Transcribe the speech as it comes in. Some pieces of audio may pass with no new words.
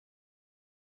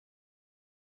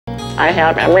I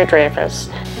have Emory-Dreyfus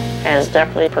has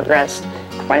definitely progressed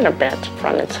quite a bit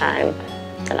from the time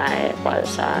that I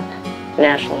was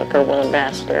National Goodwill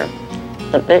Ambassador.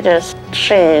 The biggest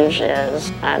change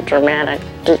is a dramatic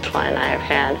decline I have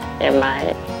had in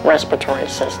my respiratory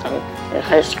system. In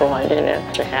high school, I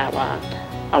needed to have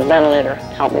a ventilator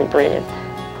help me breathe,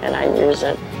 and I use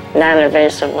it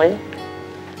non-invasively.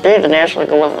 Being the National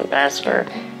Goodwill Ambassador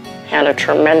had a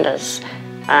tremendous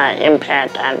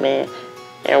impact on me.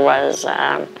 It was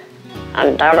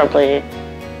undoubtedly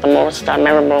the most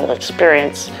memorable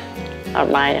experience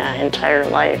of my entire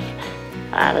life.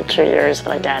 The 2 years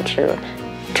that I got to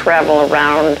travel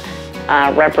around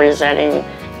representing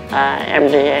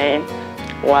MDA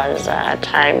was a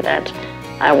time that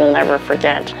I will never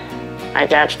forget. I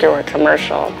got to do a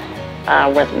commercial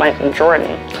with Michael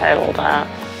Jordan titled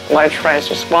Large Fries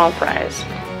or Small Fries.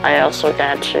 I also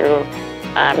got to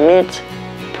meet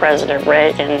President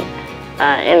Reagan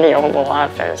in the Oval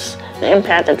Office. The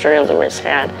impact that Jerry Lewis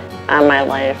had on my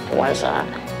life was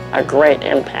a great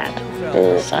impact.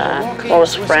 He's a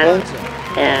close friend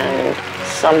and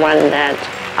someone that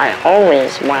I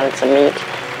always wanted to meet,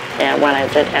 and when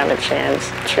I did have a chance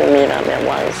to meet him, it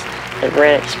was a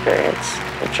great experience.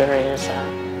 Jerry is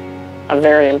a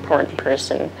very important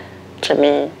person to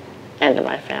me and to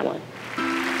my family.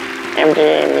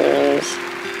 MDA means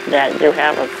that you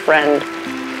have a friend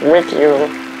with you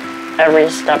every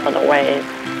step of the way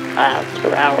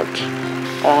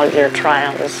throughout all of your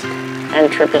trials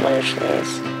and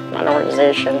tribulations. An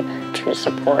organization to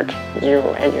support you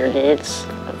and your needs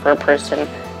for a person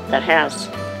that has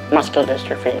muscular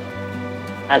dystrophy.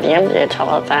 The MDA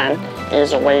Telethon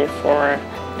is a way for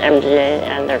MDA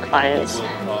and their clients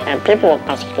and people with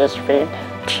muscular dystrophy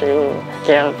to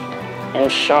give and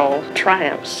show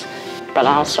triumphs, but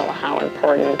also how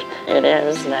important it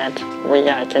is that we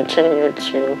continue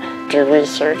to do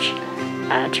research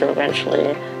to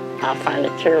eventually find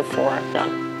a cure for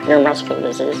neuromuscular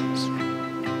diseases.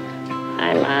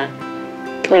 I'm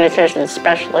a communications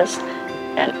specialist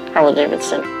at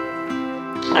Harley-Davidson.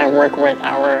 I work with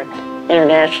our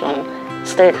international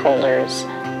stakeholders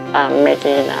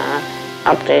making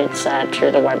updates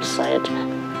to the website.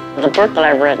 The book that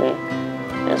I've written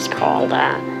is called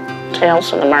Tales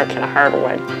from the Marquette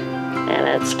Hardwood,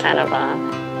 and it's kind of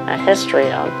a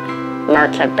history of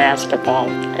Marquette basketball.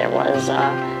 It was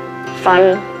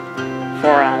fun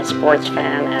for a sports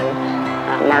fan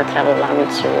and Marquette alum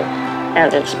to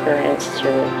have the experience to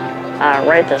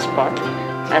write this book.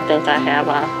 I think I have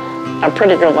a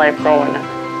pretty good life going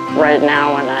right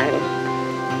now, and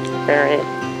I'm very,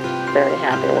 very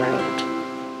happy where I'm